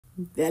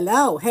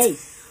Hello. Hey,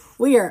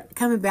 we are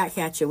coming back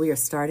at you. We are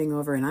starting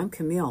over, and I'm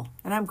Kimile.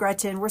 And I'm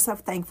Gretchen. We're so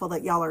thankful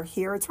that y'all are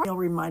here. It's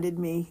reminded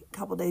me a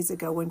couple days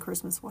ago when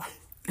Christmas was.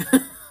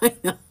 I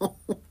know.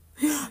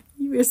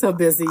 You were so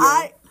busy.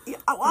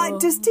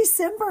 Just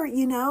December,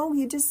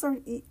 you just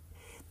sort of...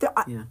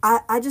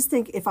 I just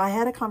think if I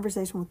had a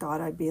conversation with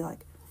God, I'd be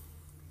like,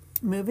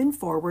 moving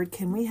forward,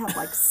 can we have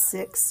like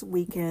 6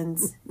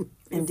 weekends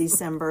in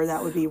December?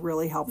 That would be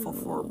really helpful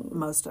for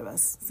most of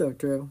us. So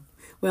true.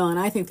 Well, and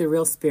I think the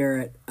real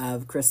spirit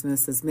of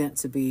Christmas is meant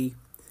to be,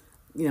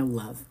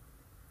 love.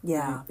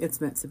 Yeah. Right? It's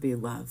meant to be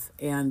love.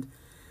 And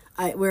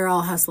we're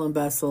all hustle and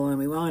bustle, and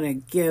we want to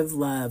give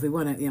love. We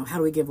want to, how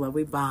do we give love?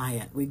 We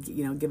buy it. We,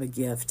 give a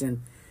gift.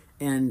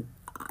 And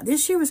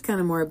this year was kind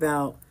of more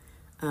about,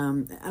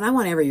 and I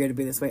want every year to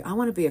be this way. I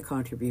want to be a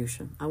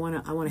contribution. I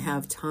want to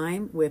have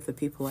time with the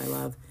people I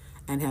love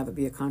and have it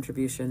be a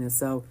contribution. And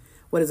so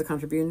what does a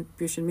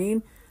contribution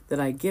mean? That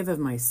I give of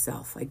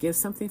myself. I give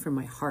something from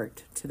my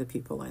heart to the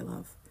people I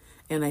love.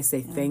 And I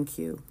say, thank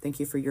you. Thank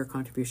you for your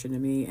contribution to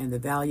me. And the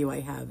value I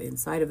have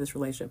inside of this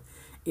relationship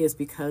is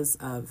because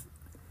of,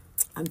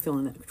 I'm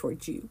feeling it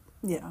towards you.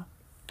 Yeah.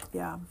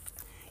 Yeah.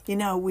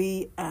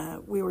 We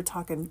were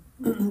talking,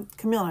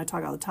 Kimile and I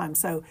talk all the time.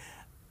 So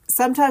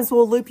sometimes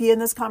we'll loop you in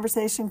this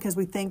conversation because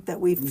we think that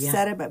we've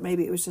said it, but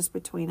maybe it was just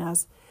between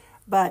us.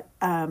 But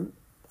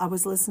I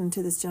was listening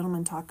to this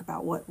gentleman talk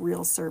about what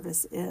real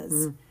service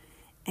is.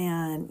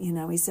 And,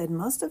 he said,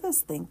 most of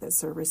us think that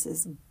service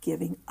is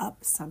giving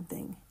up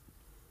something.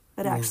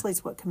 But actually,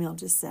 it's what Kimile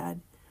just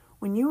said.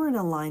 When you are in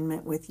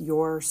alignment with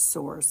your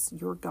source,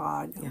 your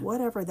God,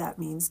 whatever that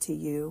means to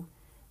you,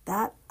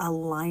 that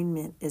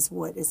alignment is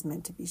what is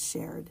meant to be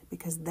shared,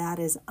 because that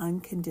is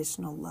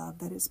unconditional love.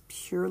 That is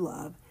pure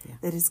love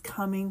that is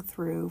coming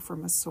through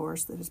from a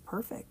source that is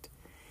perfect.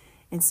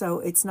 And so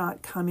it's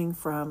not coming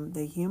from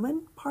the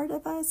human part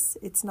of us.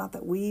 It's not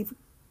that we've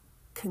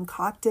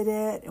concocted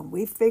it and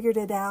we've figured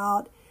it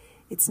out.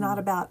 It's not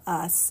about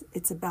us.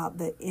 It's about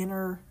the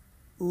inner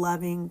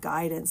loving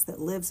guidance that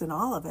lives in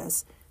all of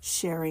us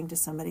sharing to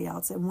somebody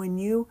else. And when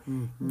you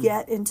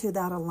get into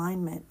that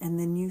alignment and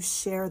then you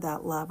share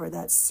that love or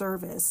that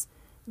service,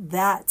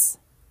 that's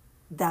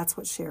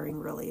what sharing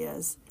really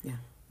is. Yeah.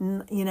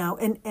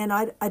 And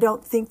I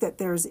don't think that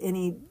there's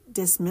any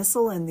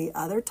dismissal in the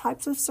other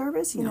types of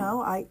service.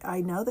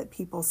 I know that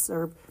people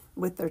serve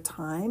with their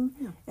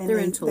time and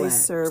they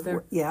serve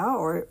or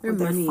their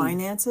money.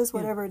 Finances,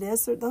 whatever it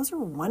is. Those are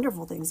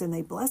wonderful things and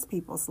they bless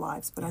people's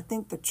lives. But I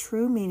think the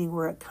true meaning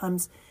where it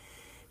comes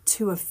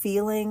to a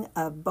feeling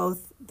of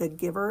both the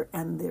giver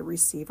and the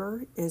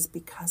receiver is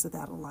because of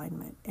that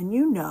alignment. And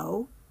when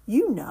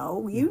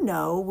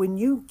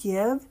you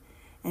give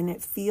and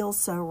it feels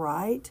so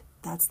right,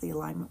 that's the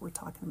alignment we're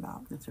talking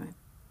about. That's right.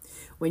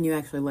 When you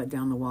actually let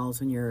down the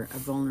walls and you're a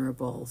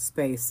vulnerable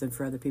space and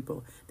for other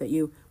people,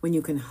 when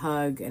you can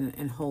hug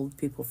and hold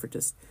people for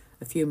just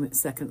a few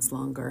seconds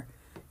longer,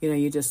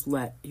 you just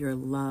let your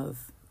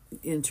love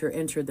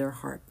enter their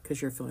heart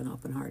because you're feeling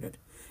open-hearted.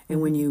 And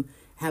when you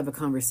have a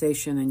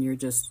conversation and you're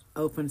just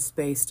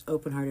open-spaced,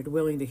 open-hearted,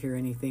 willing to hear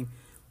anything,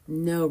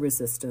 no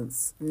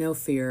resistance, no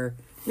fear,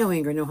 no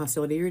anger, no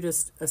hostility, you're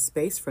just a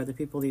space for other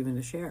people even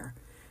to share.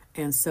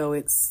 And so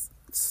it's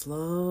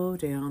slow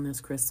down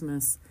this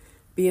Christmas.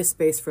 Be a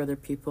space for other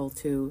people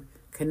to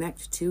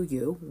connect to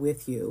you,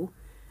 with you,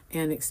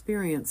 and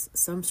experience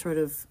some sort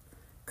of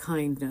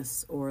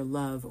kindness or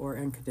love or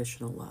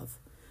unconditional love.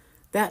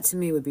 That, to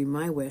me, would be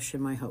my wish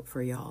and my hope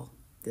for y'all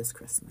this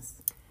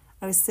Christmas.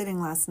 I was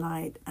sitting last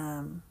night.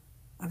 I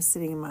was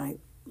sitting in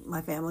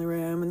my family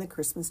room, and the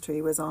Christmas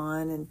tree was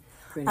on. And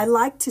Pretty. I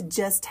like to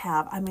just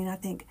have, I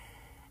think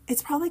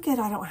it's probably good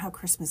I don't have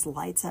Christmas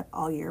lights up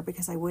all year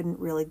because I wouldn't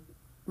really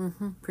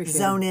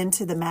zone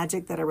into the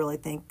magic that I really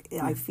think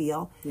I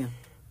feel. Yeah.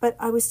 But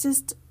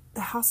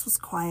the house was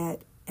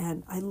quiet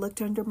and I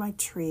looked under my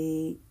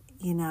tree,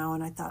 and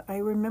I thought, I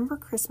remember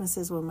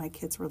Christmases when my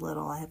kids were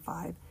little. I had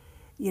 5.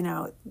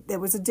 There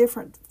was a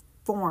different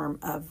form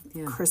of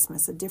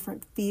Christmas, a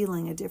different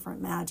feeling, a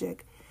different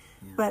magic.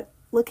 Yeah. But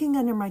looking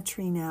under my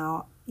tree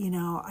now,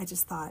 I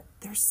just thought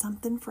there's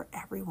something for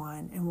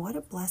everyone. And what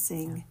a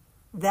blessing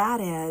that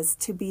is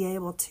to be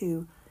able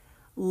to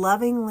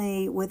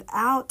lovingly,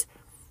 without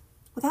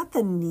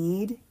the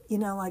need,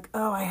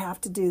 I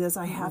have to do this,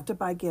 I have to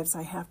buy gifts,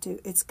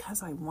 it's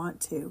because I want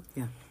to.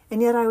 Yeah.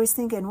 And yet I was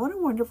thinking, what a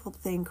wonderful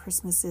thing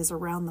Christmas is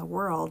around the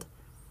world.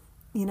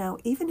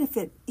 Even if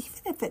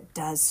it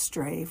does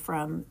stray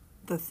from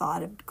the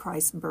thought of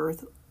Christ's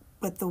birth,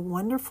 but the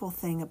wonderful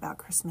thing about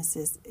Christmas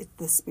is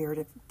the spirit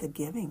of the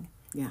giving.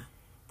 Yeah.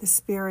 The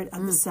spirit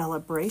of the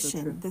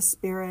celebration, so the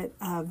spirit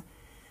of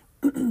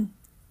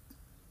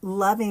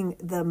loving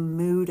the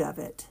mood of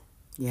it.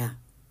 Yeah.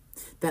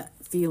 That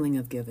feeling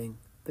of giving,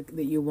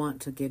 that you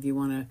want to give, you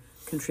want to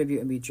contribute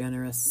and be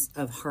generous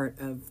of heart,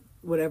 of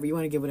whatever, you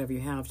want to give whatever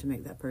you have to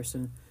make that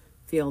person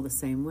feel the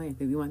same way.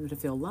 You want them to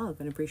feel loved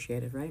and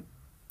appreciated, right?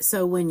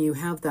 So when you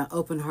have that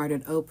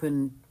open-hearted,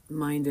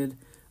 open-minded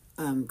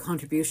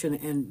contribution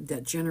and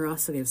that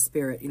generosity of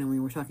spirit,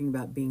 when we're talking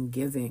about being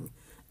giving,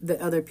 that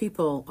other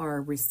people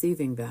are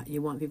receiving that.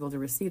 You want people to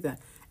receive that,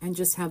 and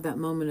just have that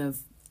moment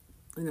of,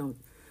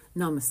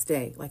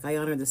 namaste. Like, I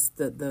honor this,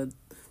 the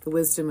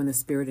wisdom and the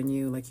spirit in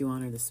you, like you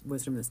honor this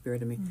wisdom and the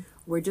spirit in me.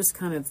 We're just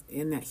kind of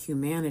in that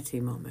humanity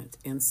moment,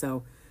 and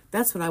so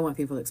that's what I want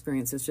people to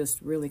experience, is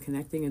just really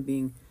connecting and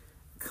being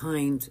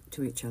kind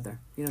to each other.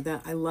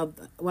 That I love.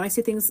 When I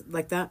see things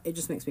like that, it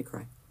just makes me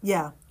cry.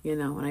 Yeah.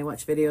 When I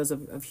watch videos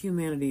of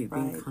humanity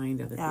being Right. kind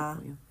to other Yeah.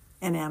 people. Yeah.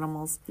 And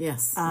animals.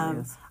 Yes.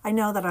 Yes. I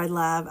know that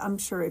I'm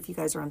sure if you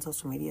guys are on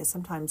social media,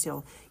 sometimes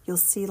you'll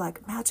see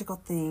like magical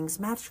things,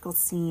 magical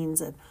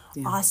scenes of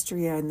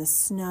Austria and the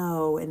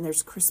snow, and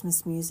there's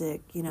Christmas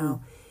music,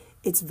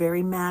 It's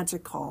very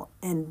magical.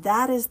 And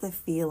that is the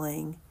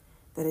feeling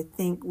that I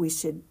think we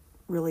should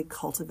really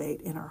cultivate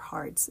in our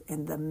hearts,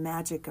 and the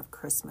magic of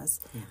Christmas.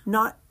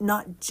 Yeah.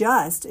 Not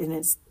just,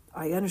 and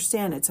I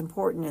understand it's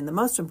important and the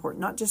most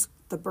important, not just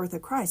the birth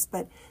of Christ,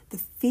 but the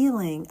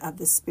feeling of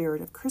the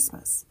spirit of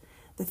Christmas.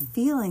 The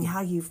feeling,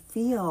 how you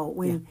feel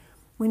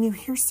when you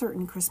hear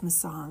certain Christmas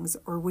songs,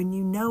 or when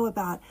you know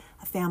about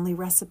a family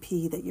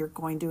recipe that you're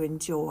going to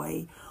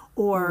enjoy,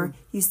 or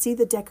you see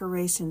the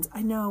decorations.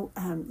 I know,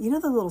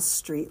 the little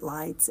street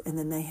lights, and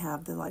then they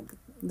have the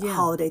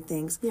holiday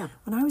things. Yeah.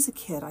 When I was a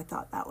kid, I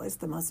thought that was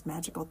the most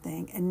magical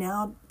thing. And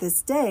now,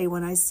 this day,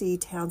 when I see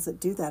towns that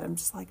do that, I'm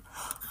just like,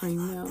 I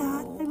love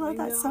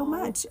that so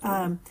much.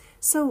 Yeah.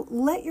 So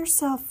let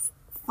yourself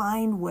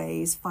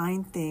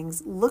find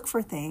things, look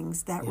for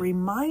things that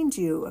remind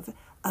you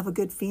of a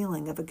good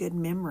feeling, of a good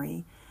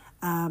memory.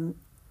 And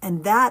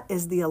that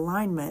is the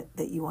alignment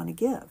that you want to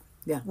give.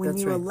 Yeah, when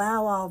that's you right.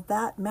 allow all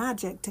that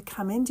magic to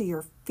come into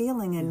your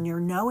feeling and your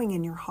knowing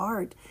in your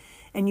heart,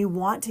 and you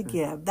want to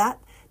give,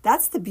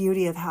 that's the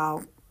beauty of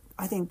how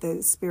I think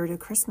the spirit of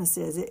Christmas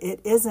is. It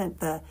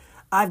isn't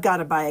I've got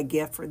to buy a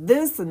gift for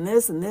this and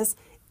this and this.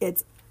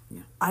 It's,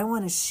 I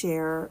want to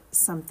share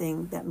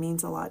something that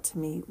means a lot to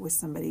me with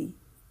somebody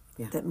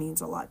that means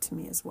a lot to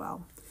me as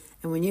well.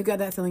 And when you got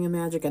that feeling of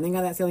magic, and they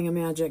got that feeling of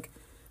magic,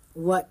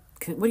 what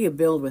do you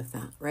build with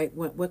that, right?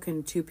 What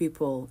can two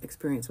people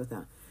experience with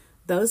that?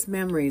 Those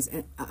memories,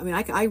 and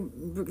I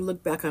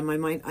look back on my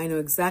mind, I know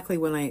exactly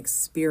when I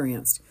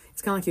experienced.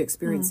 It's kind of like you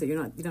experienced it.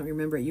 You don't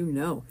remember it.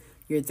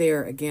 You're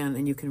there again,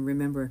 and you can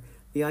remember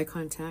the eye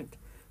contact,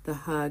 the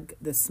hug,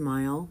 the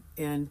smile,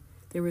 and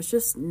there was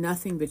just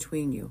nothing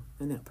between you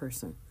and that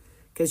person.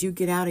 Because you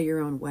get out of your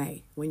own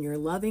way. When you're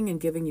loving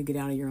and giving, you get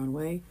out of your own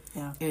way.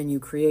 Yeah. And you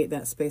create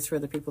that space for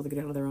other people to get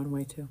out of their own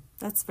way, too.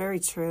 That's very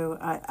true.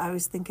 I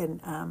was thinking,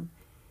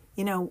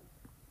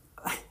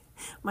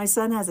 my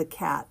son has a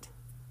cat.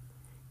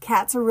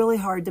 Cats are really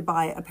hard to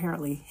buy,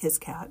 apparently, his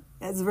cat.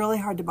 It's really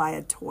hard to buy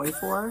a toy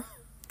for.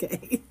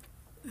 Okay.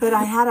 But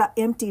I had an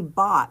empty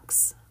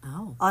box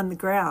on the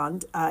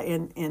ground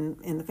in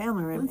the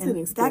family room. That's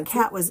and that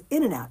cat was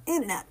in and out,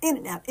 in and out, in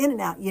and out, in and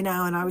out,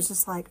 and I was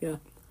just like... Yeah.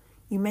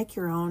 You make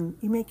your own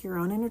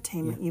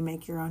entertainment, you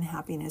make your own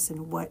happiness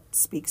and what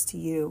speaks to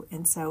you.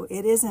 And so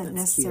it isn't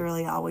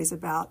necessarily always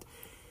about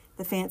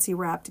the fancy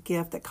wrapped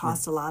gift that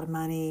costs a lot of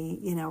money,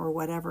 or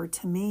whatever.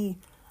 To me,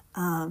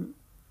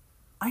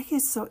 I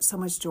get so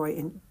much joy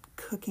in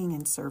cooking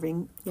and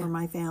serving for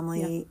my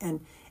family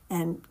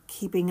and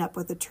keeping up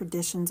with the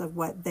traditions of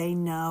what they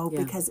know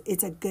because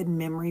it's a good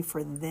memory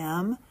for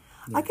them.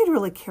 Yeah. I could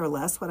really care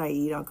less what I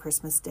eat on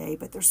Christmas Day,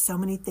 but there's so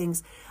many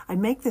things. I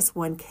make this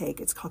one cake.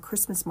 It's called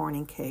Christmas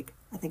Morning Cake.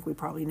 I think we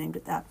probably named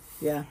it that.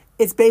 Yeah.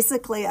 It's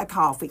basically a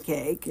coffee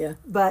cake. Yeah.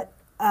 But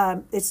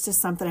it's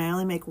just something I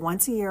only make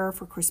once a year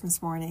for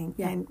Christmas morning.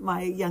 Yeah. And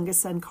my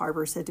youngest son,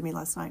 Carver, said to me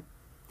last night,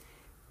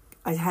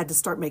 I had to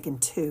start making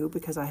 2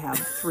 because I have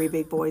 3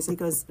 big boys. He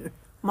goes,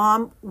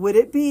 Mom, would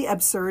it be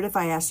absurd if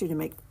I asked you to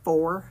make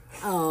 4?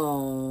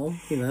 Oh,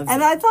 he loves it.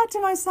 And I thought to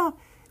myself,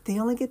 they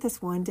only get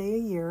this one day a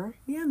year.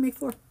 Yeah, make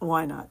 4.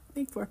 Why not?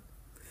 Make 4.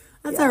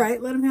 That's all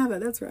right. Let them have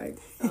it. That's right.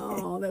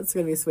 Oh, that's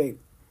going to be sweet.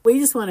 We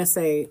just want to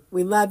say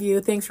we love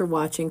you. Thanks for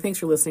watching. Thanks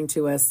for listening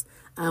to us.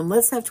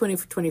 Let's have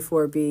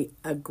 2024 be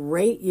a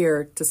great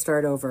year to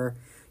start over.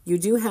 You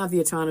do have the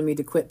autonomy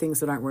to quit things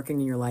that aren't working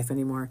in your life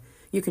anymore.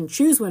 You can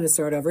choose when to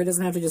start over. It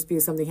doesn't have to just be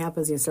something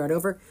happens and you start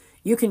over.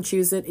 You can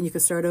choose it, and you can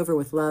start over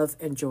with love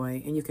and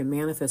joy, and you can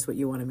manifest what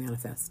you want to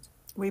manifest.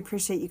 We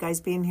appreciate you guys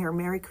being here.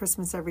 Merry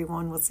Christmas,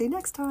 everyone. We'll see you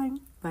next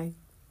time. Bye.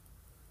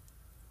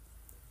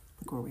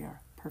 Look where we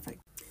are. Perfect.